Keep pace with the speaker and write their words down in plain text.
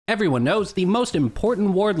Everyone knows the most important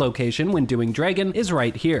ward location when doing Dragon is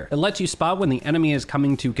right here. It lets you spot when the enemy is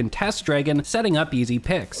coming to contest Dragon, setting up easy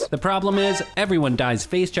picks. The problem is, everyone dies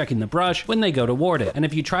face checking the brush when they go to ward it, and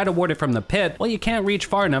if you try to ward it from the pit, well, you can't reach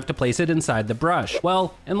far enough to place it inside the brush.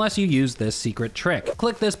 Well, unless you use this secret trick.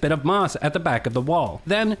 Click this bit of moss at the back of the wall.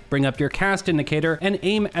 Then, bring up your cast indicator and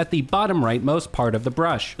aim at the bottom rightmost part of the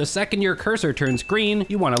brush. The second your cursor turns green,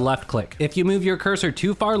 you want to left click. If you move your cursor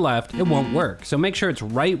too far left, it won't work, so make sure it's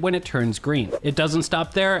right when it turns green. It doesn't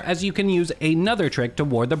stop there, as you can use another trick to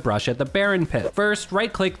ward the brush at the Baron pit. First,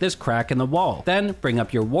 right click this crack in the wall. Then, bring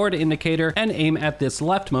up your ward indicator and aim at this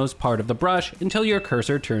leftmost part of the brush until your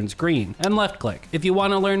cursor turns green, and left click. If you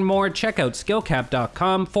want to learn more, check out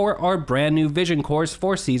skillcap.com for our brand new vision course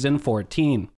for season 14.